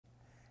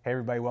Hey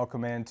everybody,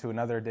 welcome in to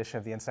another edition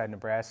of the Inside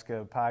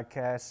Nebraska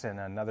podcast and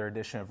another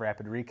edition of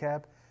Rapid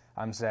Recap.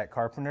 I'm Zack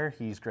Carpenter.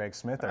 He's Greg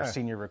Smith, our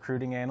senior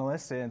recruiting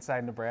analyst at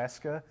Inside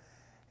Nebraska.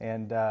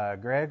 And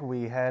Greg,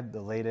 we had the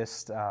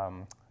latest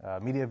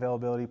media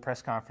availability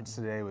press conference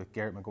today with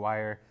Garret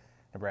McGuire,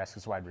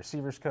 Nebraska's wide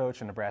receivers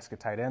coach, and Nebraska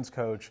tight ends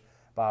coach,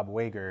 Bob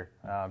Wager.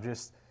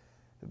 Just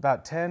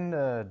about 10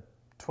 to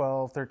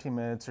 12, 13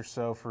 minutes or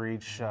so for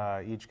each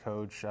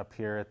coach up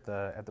here at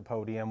the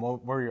podium.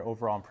 What were your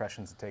overall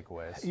impressions and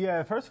takeaways?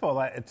 Yeah, first of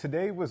all,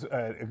 today was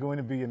going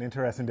to be an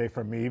interesting day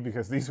for me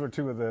because these were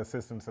two of the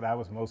assistants that I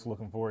was most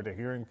looking forward to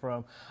hearing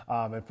from,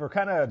 and for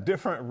kind of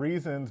different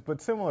reasons, but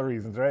similar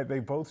reasons, right? They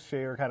both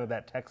share kind of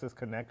that Texas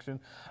connection,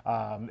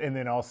 and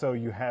then also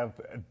you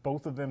have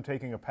both of them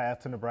taking a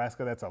path to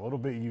Nebraska that's a little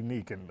bit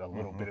unique, and a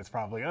little bit is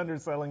probably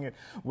underselling it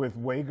with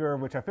Wager,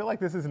 which I feel like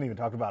this isn't even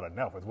talked about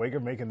enough, with Wager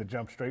making the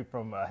jump straight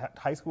from a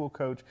high school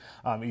coach,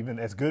 even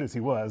as good as he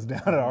was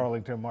down at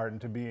Arlington Martin,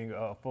 to being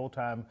a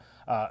full-time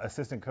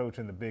assistant coach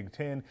in the Big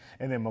Ten,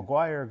 and then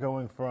McGuire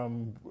going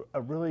from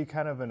a really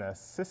kind of an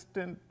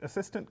assistant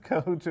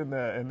coach in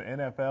the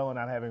NFL and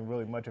not having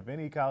really much of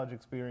any college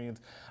experience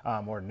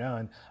or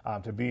none,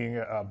 to being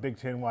a Big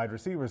Ten wide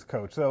receivers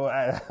coach. So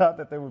I thought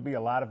that there would be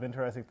a lot of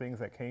interesting things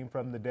that came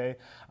from the day,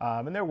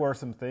 and there were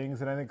some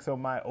things, and I think so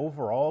my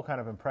overall kind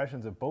of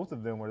impressions of both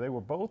of them were they were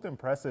both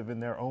impressive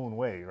in their own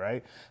way,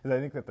 right? Because I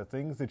think that the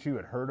things that you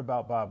had heard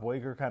about Bob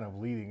Wager kind of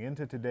leading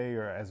into today,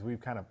 or as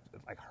we've kind of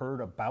like heard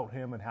about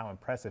him and how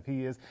impressive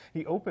he is,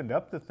 he opened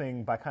up the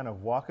thing by kind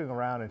of walking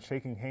around and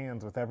shaking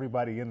hands with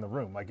everybody in the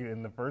room. Like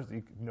in the first,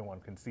 no one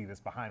can see this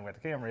behind where the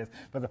camera is,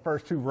 but the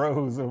first two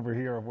rows over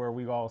here of where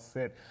we all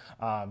sit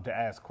to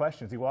ask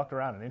questions, he walked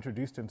around and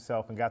introduced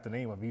himself and got the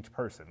name of each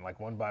person, like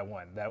one by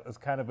one. That was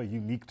kind of a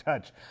unique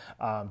touch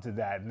to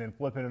that. And then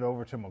flipping it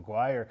over to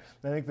McGuire,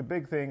 I think the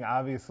big thing,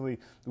 obviously,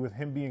 with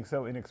him being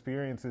so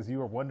inexperienced, is you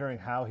were wondering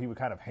how he would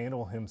kind of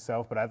handle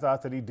himself, but I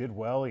thought that he did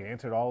well. He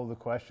answered all of the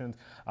questions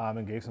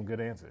and gave some good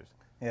answers.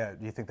 Yeah,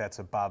 do you think that's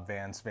a Bob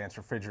Vance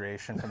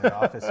Refrigeration from the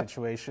Office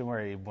situation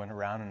where he went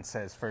around and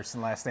says first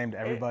and last name to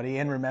everybody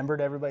and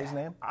remembered everybody's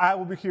name? I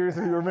will be curious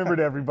if he remembered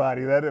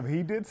everybody. That if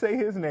he did say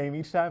his name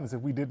each time as if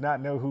we did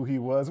not know who he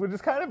was, which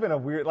has kind of been a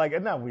weird, like,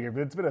 not weird,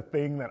 but it's been a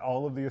thing that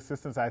all of the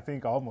assistants, I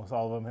think almost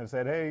all of them have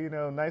said, hey,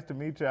 nice to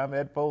meet you, I'm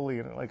Ed Foley.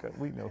 And they're like,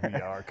 we know who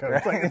you are,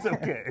 coach. Like, it's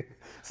okay.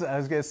 So I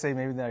was going to say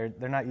maybe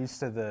they're not used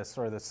to the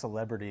sort of the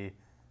celebrity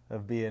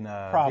of being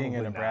a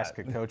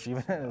Nebraska coach.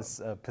 Even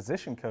as a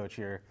position coach,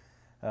 you're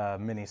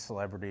mini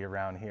celebrity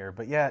around here.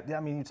 But yeah, I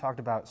mean, you talked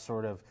about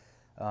sort of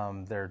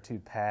their two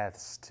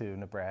paths to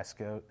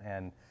Nebraska,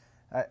 and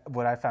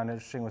what I found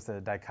interesting was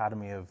the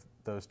dichotomy of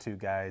those two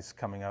guys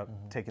coming up,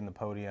 taking the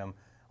podium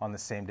on the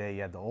same day.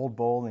 You had the old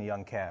bull and the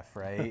young calf,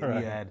 right? Right. And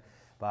you had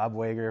Bob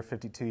Wager,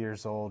 52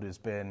 years old, who's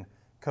been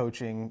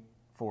coaching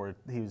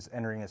he was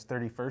entering his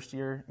 31st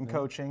year in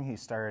coaching. He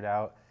started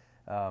out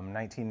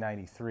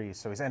 1993,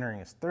 so he's entering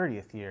his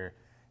 30th year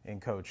in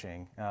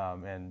coaching,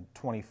 and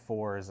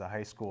 24 as a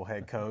high school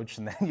head coach.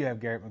 And then you have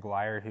Garret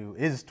McGuire, who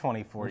is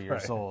 24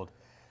 years old,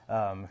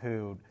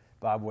 who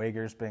Bob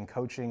Wager's been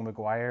coaching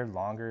McGuire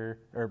longer,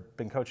 or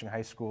been coaching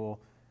high school,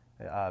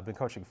 been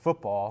coaching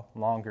football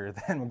longer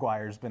than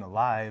McGuire's been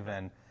alive,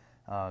 and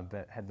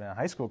had been a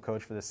high school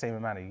coach for the same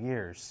amount of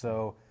years.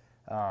 So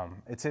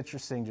it's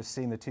interesting just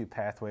seeing the two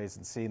pathways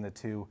and seeing the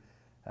two,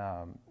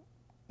 not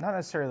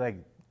necessarily like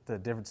the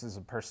differences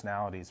of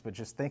personalities, but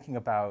just thinking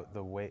about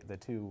the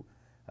two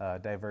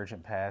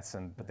divergent paths,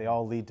 but they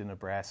all lead to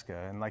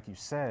Nebraska. And like you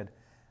said,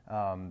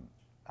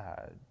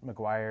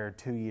 McGuire,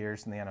 2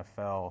 years in the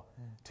NFL,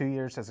 2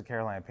 years as a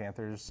Carolina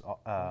Panthers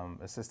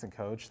assistant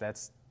coach.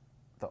 That's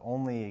the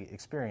only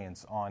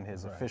experience on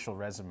his official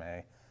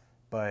resume.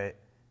 But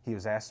he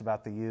was asked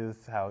about the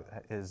youth, how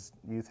his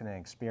youth and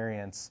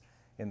experience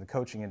in the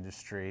coaching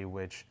industry,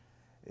 which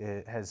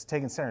it has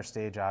taken center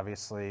stage,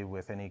 obviously,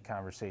 with any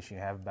conversation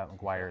you have about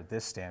McGuire at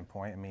this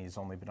standpoint. I mean, he's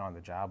only been on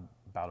the job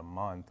about a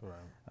month.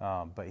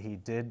 Right. But he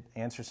did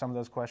answer some of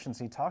those questions.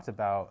 He talked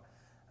about,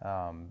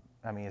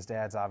 his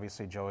dad's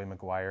obviously Joey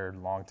McGuire,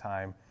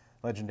 longtime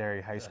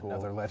legendary high school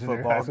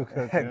football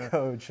head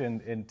coach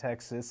in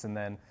Texas, and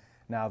then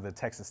now the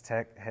Texas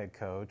Tech head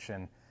coach.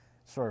 And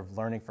sort of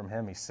learning from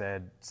him, he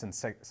said,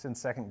 since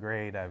second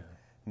grade, I've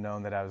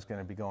known that I was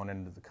going to be going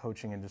into the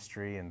coaching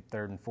industry. In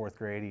third and fourth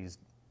grade, he's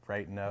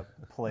writing up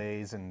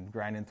plays and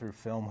grinding through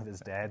film with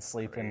his dad,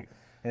 sleeping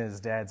in his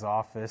dad's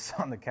office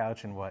on the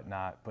couch and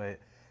whatnot. But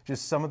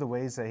just some of the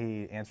ways that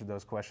he answered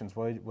those questions,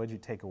 what did you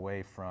take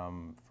away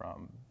from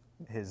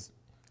his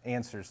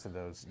answers to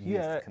those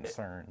youth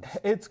concerns?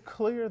 It's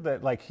clear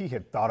that like he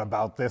had thought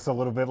about this a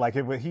little bit. Like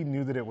he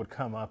knew that it would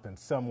come up in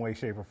some way,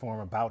 shape, or form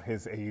about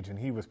his age, and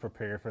he was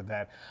prepared for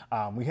that.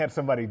 We had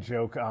somebody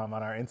joke on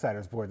our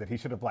insiders board that he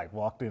should have like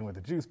walked in with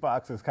a juice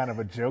box as kind of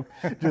a joke,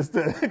 just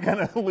to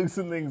kind of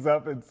loosen things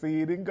up and see.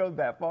 He didn't go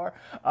that far,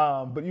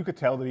 but you could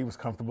tell that he was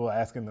comfortable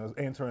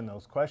answering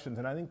those questions.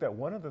 And I think that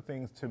one of the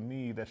things to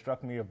me that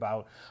struck me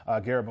about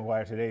Garret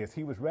McGuire today is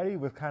he was ready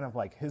with kind of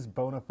like his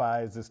bona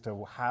fides as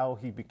to how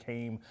he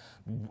became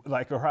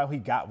like, or how he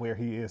got where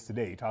he is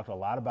today. He talked a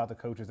lot about the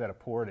coaches that have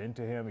poured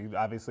into him.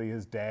 Obviously,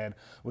 his dad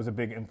was a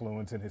big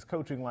influence in his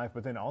coaching life,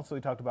 but then also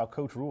he talked about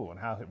Coach Rule and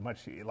how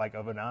much like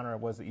of an honor it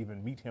was to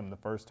even meet him the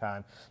first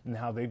time, and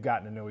how they've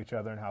gotten to know each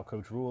other, and how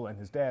Coach Rule and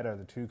his dad are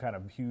the two kind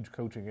of huge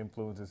coaching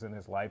influences in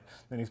his life.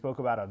 Then he spoke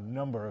about a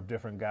number of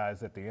different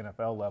guys at the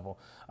NFL level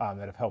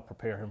that have helped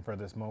prepare him for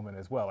this moment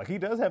as well. Like, he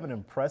does have an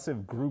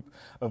impressive group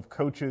of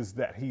coaches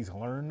that he's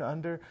learned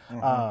under.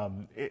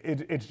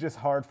 It's just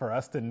hard for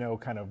us to know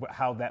kind of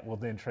how that will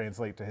then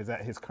translate to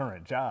his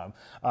current job,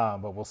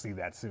 but we'll see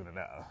that soon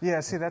enough. Yeah,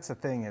 see, that's the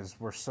thing, is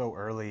we're so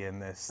early in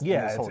this,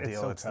 whole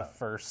deal. It's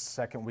the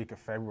second week of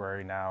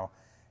February now,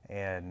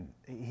 and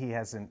he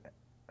hasn't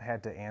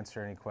had to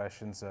answer any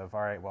questions of,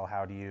 all right, well,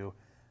 how are you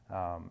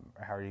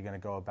going to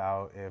go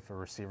about if a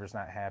receiver's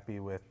not happy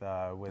with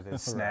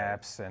his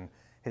snaps and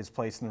his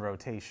place in the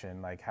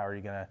rotation? Like, how are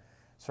you going to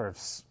sort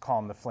of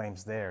calm the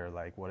flames there?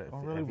 Like, what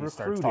if he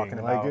starts talking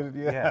about,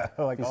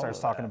 like he starts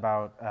talking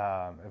about,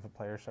 if a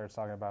player starts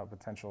talking about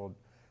potential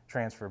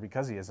transfer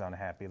because he is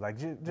unhappy, like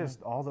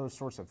just all those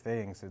sorts of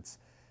things. It's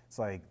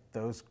like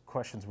those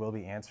questions will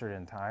be answered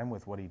in time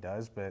with what he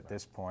does, but at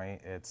this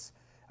point,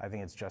 I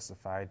think it's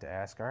justified to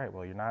ask, all right,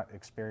 well, you're not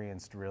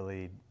experienced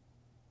really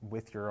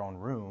with your own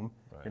room.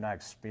 You're not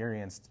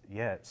experienced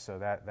yet, so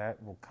that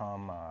will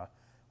come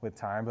with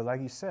time. But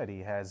like you said, he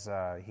has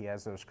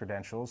those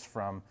credentials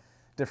from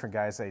different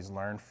guys that he's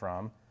learned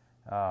from,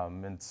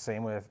 and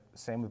same with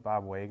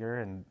Bob Wager.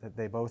 And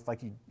they both,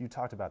 like you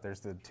talked about, there's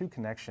the two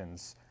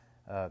connections,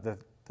 the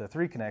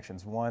three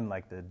connections. One,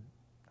 like the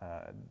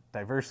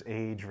diverse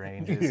age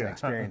ranges and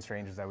experience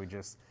ranges that we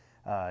just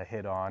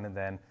hit on, and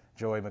then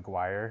Joey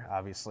McGuire,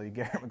 obviously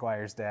Garret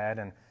McGuire's dad,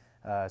 and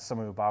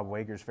someone who Bob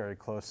Wager's very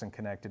close and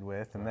connected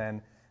with. And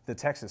then the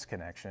Texas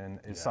connection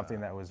is something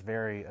that was a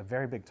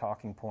very big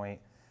talking point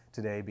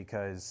today,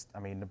 because, I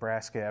mean,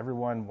 Nebraska,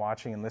 everyone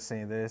watching and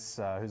listening to this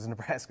who's a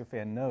Nebraska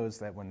fan knows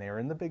that when they were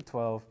in the Big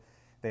 12,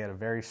 they had a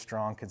very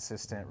strong,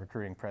 consistent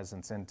recruiting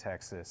presence in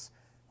Texas.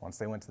 Once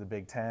they went to the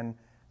Big 10,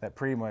 that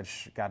pretty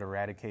much got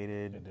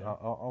eradicated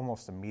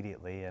almost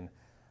immediately. And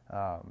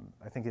I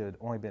think it had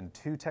only been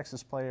 2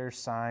 Texas players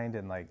signed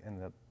in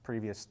the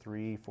previous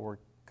 3-4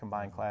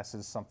 combined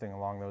classes, something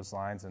along those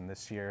lines. And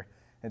this year,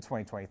 in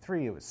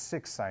 2023, it was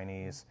 6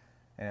 signees,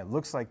 and it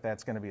looks like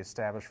that's going to be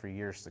established for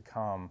years to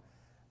come.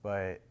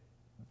 But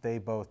they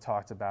both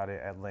talked about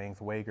it at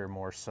length, Wager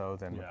more so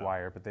than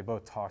McGuire, but they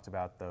both talked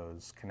about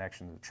those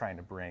connections of trying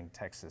to bring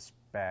Texas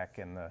back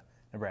in the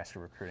Nebraska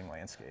recruiting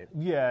landscape.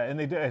 Yeah, and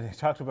they did. And they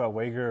talked about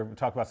Wager,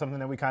 talked about something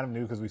that we kind of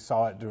knew because we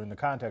saw it during the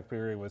contact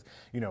period. Was,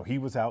 he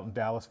was out in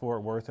Dallas,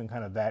 Fort Worth, and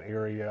kind of that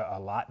area a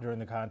lot during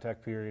the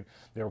contact period.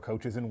 There were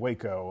coaches in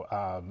Waco.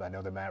 I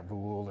know that Matt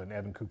Rule and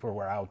Evan Cooper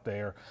were out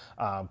there.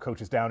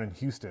 Coaches down in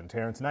Houston.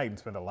 Terrence Knighton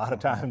spent a lot of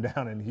time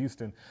down in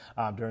Houston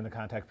during the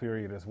contact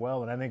period as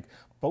well. And I think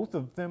both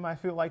of them, I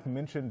feel like,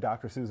 mentioned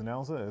Dr. Susan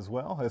Elza as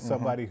well as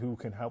somebody who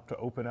can help to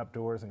open up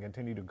doors and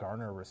continue to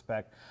garner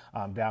respect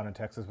down in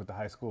Texas with the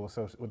high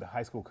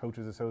school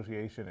coaches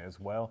association as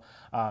well.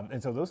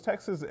 And so those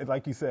Texas,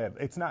 like you said,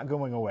 it's not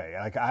going away.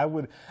 Like, I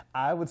would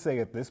say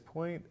at this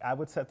point, I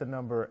would set the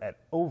number at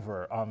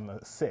over on the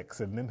 6,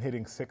 and them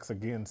hitting 6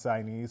 again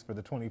signees for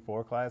the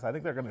 24 class. I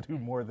think they're going to do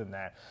more than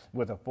that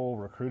with a full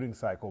recruiting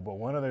cycle. But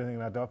one other thing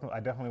that I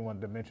definitely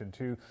wanted to mention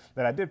too,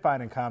 that I did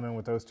find in common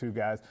with those two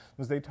guys,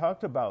 was they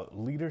talked about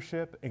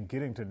leadership and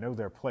getting to know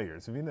their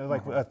players. I mean,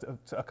 like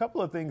a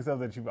couple of things though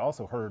that you've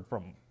also heard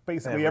from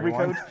basically every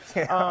coach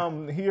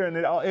here, and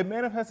it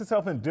manifests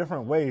itself in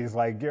different ways.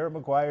 Like Garret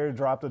McGuire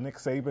dropped a Nick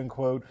Saban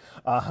quote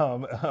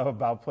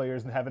about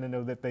players and having to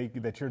know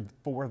that you're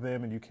for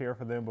them and you care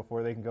for them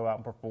before they can go out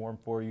and perform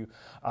for you.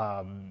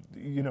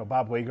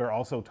 Bob Wager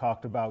also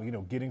talked about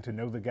getting to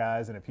know the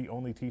guys, and if he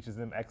only teaches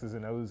them X's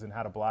and O's and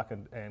how to block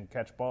and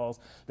catch balls,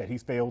 that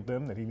he's failed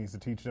them. That he needs to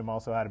teach them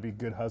also how to be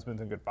good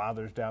husbands and good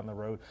fathers down the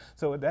road.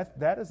 So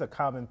that is a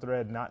common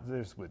thread, not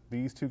just with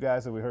these two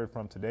guys that we heard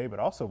from today, but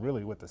also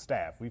really with the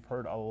staff. We've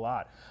heard a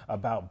lot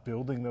about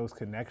building those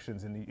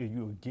connections, and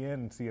you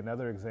again see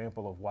another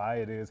example of why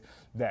it is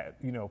that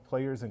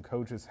players and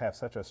coaches have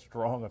such a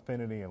strong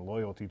affinity and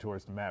loyalty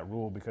towards Matt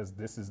Rule, because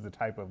this is the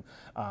type of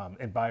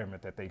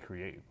environment that they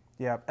create.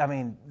 Yeah, I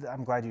mean,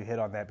 I'm glad you hit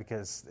on that,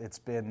 because it's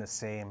been the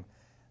same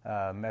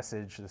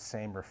message, the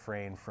same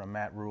refrain from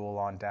Matt Rule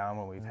on down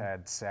when we've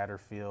had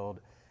Satterfield,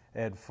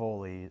 Ed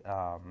Foley,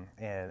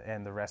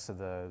 and the rest of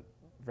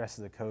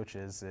the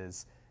coaches.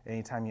 Is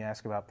anytime you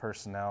ask about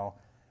personnel,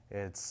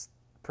 it's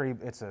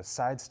a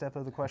sidestep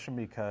of the question,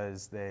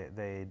 because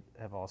they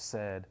have all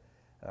said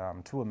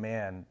to a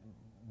man,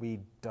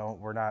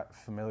 we're not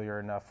familiar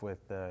enough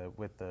with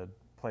the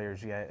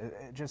players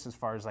yet, just as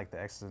far as like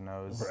the X's and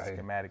O's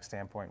schematic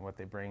standpoint and what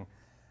they bring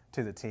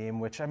to the team,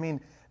 which, I mean,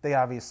 they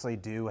obviously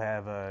do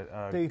have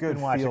a good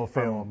feel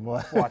from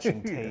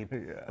watching tape,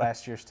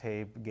 last year's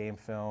tape, game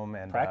film,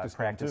 and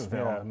practice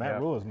film. Yeah, Matt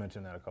Rule has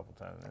mentioned that a couple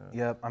times.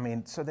 Yep, I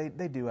mean, so they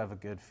do have a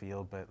good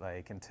feel, but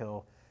like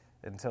until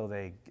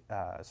they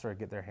sort of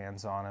get their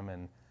hands on them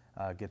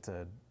and get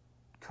to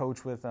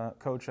coach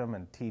them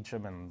and teach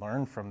them and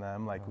learn from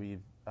them, like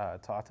we've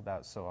talked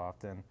about so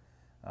often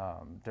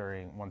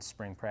during once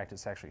spring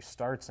practice actually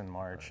starts in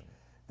March.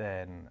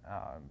 Then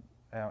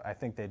I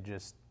think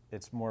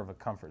it's more of a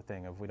comfort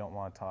thing of we don't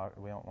want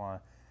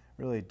to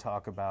really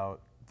talk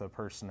about the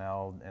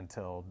personnel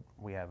until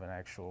we have an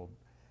actual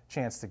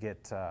chance to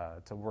get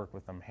to work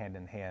with them hand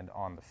in hand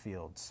on the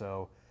field.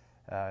 So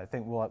I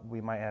think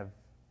we might have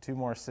 2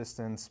 more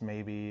assistants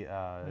maybe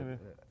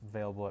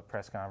available at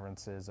press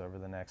conferences over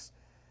the next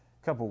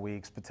couple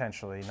weeks,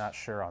 potentially. Not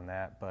sure on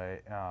that,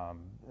 but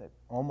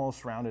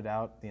almost rounded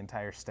out the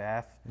entire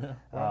staff.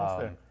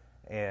 Yeah,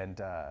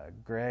 and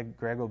Greg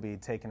will be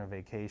taking a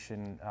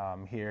vacation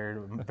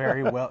here,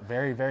 very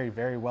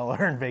well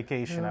earned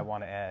vacation. I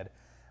want to add,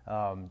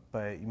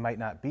 but you might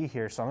not be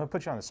here, so I'm going to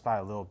put you on the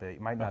spot a little bit.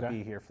 You might not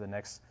be here for the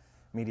next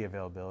media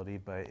availability,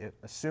 but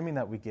assuming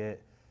that we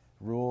get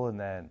Rule and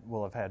then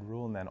we'll have had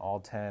Rule and then all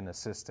 10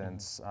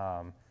 assistants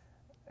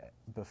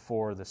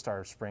before the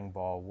start of spring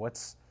ball,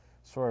 what's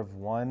sort of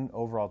one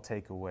overall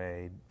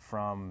takeaway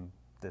from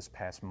this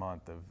past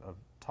month of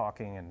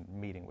talking and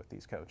meeting with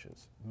these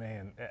coaches?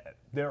 Man,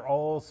 they're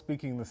all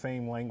speaking the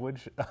same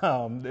language.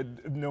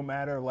 No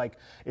matter like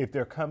if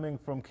they're coming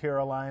from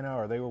Carolina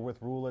or they were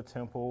with Rule at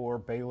Temple or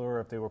Baylor,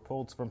 or if they were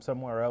pulled from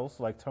somewhere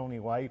else like Tony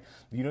White,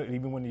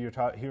 even when you're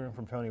hearing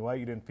from Tony White,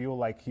 you didn't feel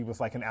like he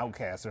was like an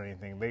outcast or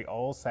anything. They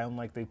all sound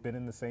like they've been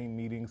in the same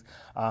meetings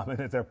and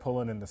that they're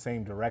pulling in the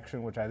same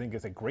direction, which I think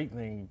is a great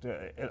thing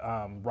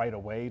to, right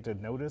away to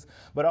notice.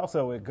 But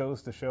also it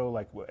goes to show,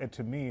 like,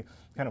 to me,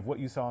 kind of what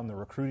you saw on the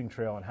recruiting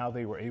trail and how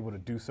they were able to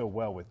do so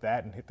well with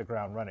that and hit the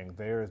ground running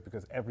there is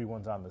because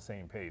everyone's on the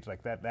same page.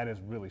 Like that has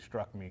really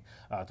struck me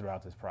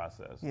throughout this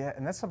process. Yeah,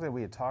 and that's something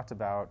we had talked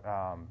about,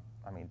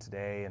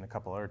 today and a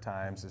couple other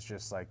times. It's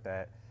just like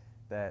that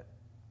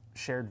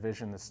shared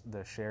vision,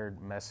 the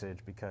shared message,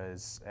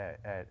 because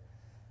at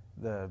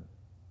the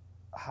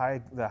high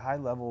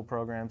level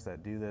programs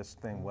that do this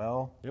thing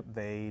well,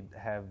 they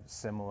have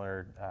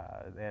similar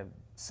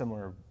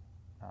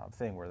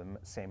thing where the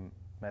same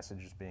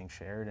message is being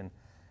shared. And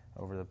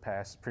over the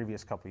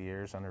previous couple of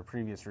years under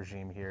previous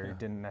regime here,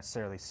 didn't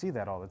necessarily see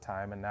that all the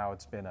time, and now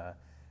it's been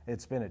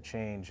a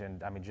change.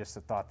 And I mean, just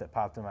the thought that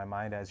popped in my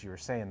mind as you were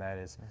saying that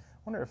is, I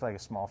wonder if like a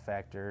small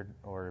factor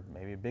or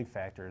maybe a big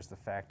factor is the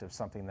fact of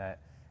something that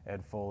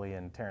Ed Foley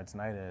and Terrence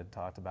Knight had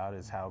talked about,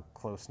 is how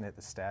close-knit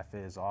the staff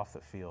is off the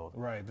field.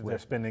 Right, they're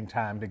spending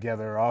time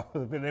together.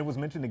 And it was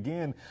mentioned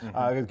again,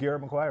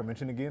 Garret McGuire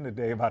mentioned again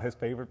today about his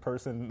favorite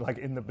person like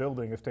in the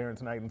building is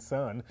Terrence Knighton's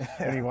son,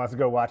 and he wants to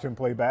go watch him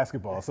play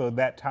basketball. So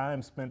that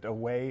time spent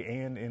away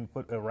and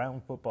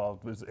around football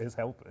is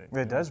helping.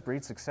 It does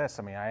breed success.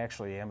 I mean, I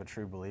actually am a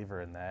true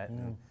believer in that.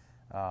 And,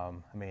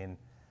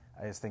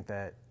 I just think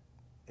that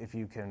if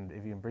you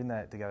can bring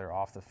that together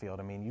off the field,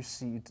 I mean, you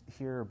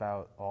hear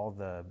about all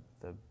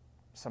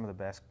some of the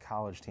best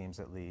college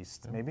teams, at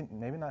least,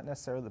 maybe not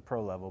necessarily the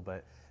pro level,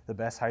 but the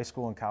best high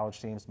school and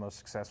college teams, most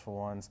successful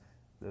ones.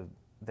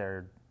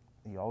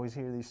 You always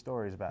hear these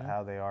stories about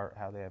how they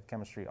have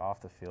chemistry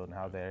off the field and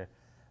how they're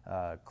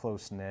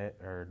close knit,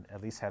 or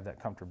at least have that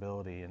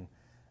comfortability and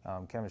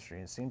chemistry.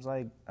 And it seems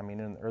like, I mean,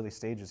 in the early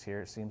stages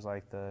here, it seems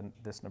like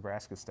this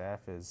Nebraska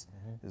staff is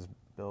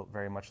built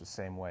very much the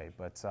same way.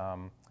 But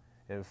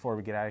before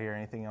we get out of here,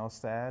 anything else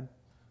to add?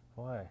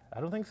 Boy, I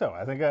don't think so.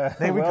 I think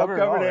we covered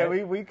it all,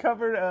 right? We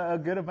covered a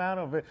good amount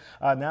of it.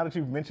 Now that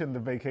you've mentioned the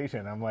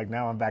vacation, I'm like,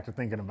 now I'm back to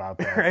thinking about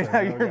that. Right so now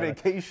you're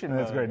vacation.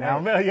 That's great.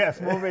 Now,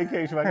 more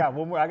vacation. I got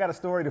one more. I got a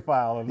story to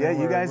file. Yeah,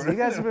 you guys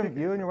have been,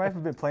 you and your wife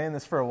have been planning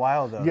this for a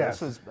while, though. Yes.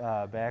 This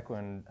was back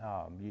when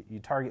you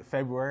target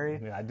February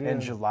and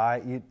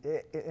July.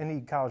 Any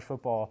college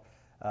football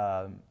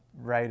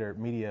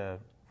media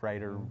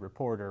writer,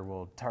 reporter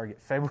will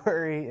target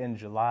February and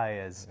July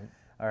as,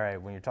 all right,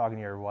 when you're talking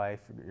to your wife,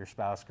 your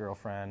spouse,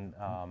 girlfriend,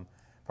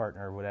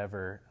 partner,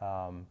 whatever,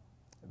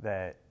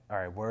 that, all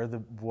right,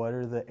 what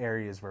are the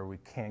areas where we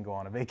can go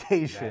on a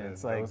vacation?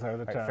 It's like,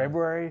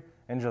 February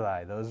and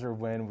July. Those are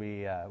when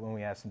we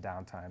have some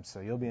downtime.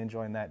 So you'll be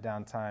enjoying that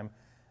downtime.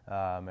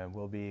 And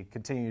we'll be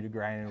continuing to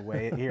grind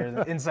away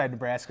here inside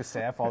Nebraska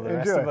staff. All the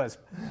rest of us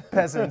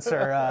peasants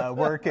are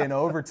working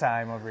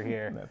overtime over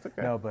here. That's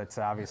okay. No, but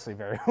obviously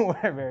very,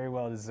 very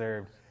well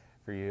deserved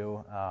for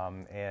you.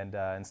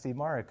 And Steve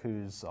Marek,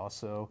 who's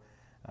also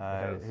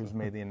who's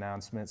made the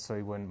announcement, so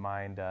he wouldn't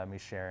mind me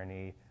sharing.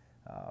 Him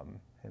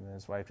and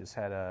his wife just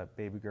had a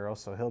baby girl,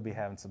 so he'll be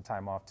having some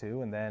time off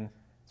too. And then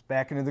it's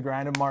back into the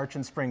grind of March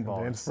and spring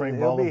ball. And spring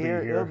ball will be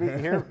here.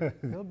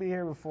 He'll be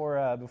here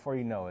before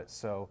you know it.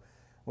 So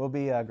we'll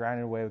be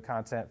grinding away with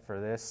content for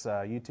this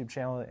YouTube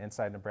channel,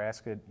 Inside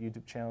Nebraska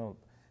YouTube channel.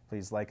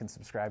 Please like and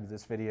subscribe to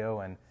this video,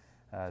 and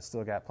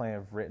still got plenty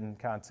of written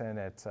content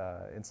at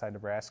Inside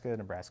Nebraska,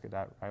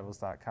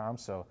 nebraska.rivals.com.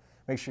 So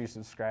make sure you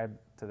subscribe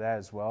to that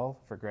as well.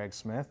 For Greg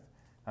Smith,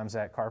 I'm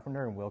Zack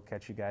Carpenter, and we'll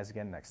catch you guys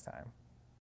again next time.